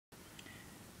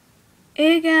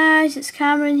Hey guys, it's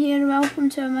Cameron here and welcome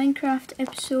to a Minecraft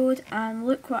episode, and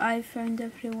look what I've found,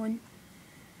 everyone.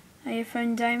 I have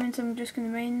found diamonds. I'm just going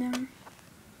to mine them.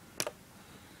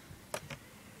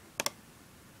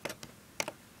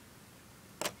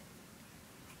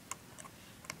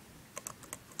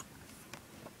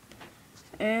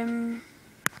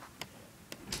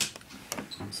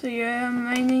 So yeah, I'm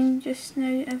mining just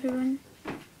now, everyone.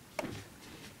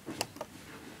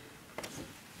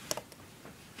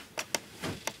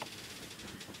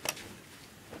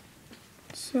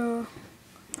 So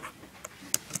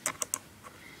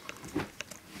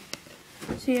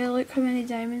yeah, look how many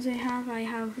diamonds I have. I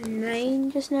have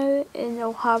 9 just now, and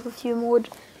I'll have a few more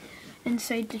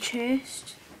inside the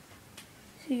chest.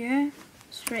 So yeah,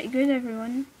 it's pretty good,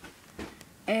 everyone.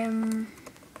 I'm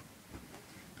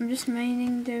just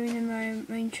mining down in my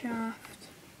mineshaft.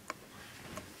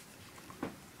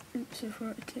 Oops, I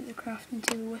forgot to take the crafting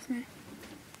table with me.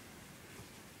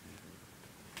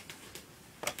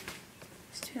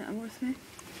 Let's take that with me.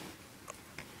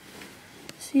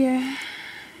 So yeah,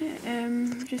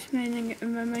 just mining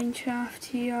in my mineshaft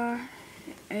here.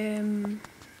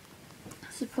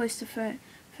 It's the place to find.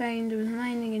 I was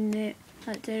mining in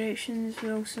that direction as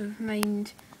well, so I've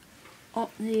mined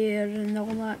up there and all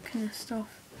that kind of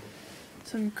stuff.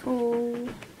 Some coal.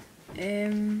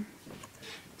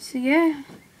 So yeah,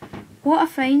 what a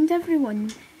find,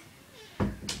 everyone.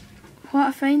 What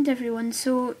a find, everyone.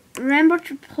 So remember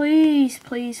to please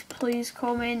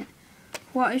comment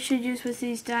what I should use with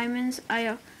these diamonds.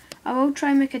 I will try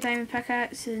and make a diamond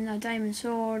pickaxe and a diamond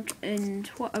sword and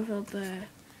whatever the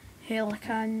hell I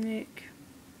can make.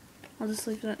 I'll just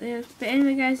leave that there. But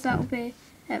anyway guys, that'll be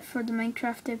it for the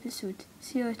Minecraft episode.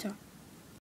 See you later.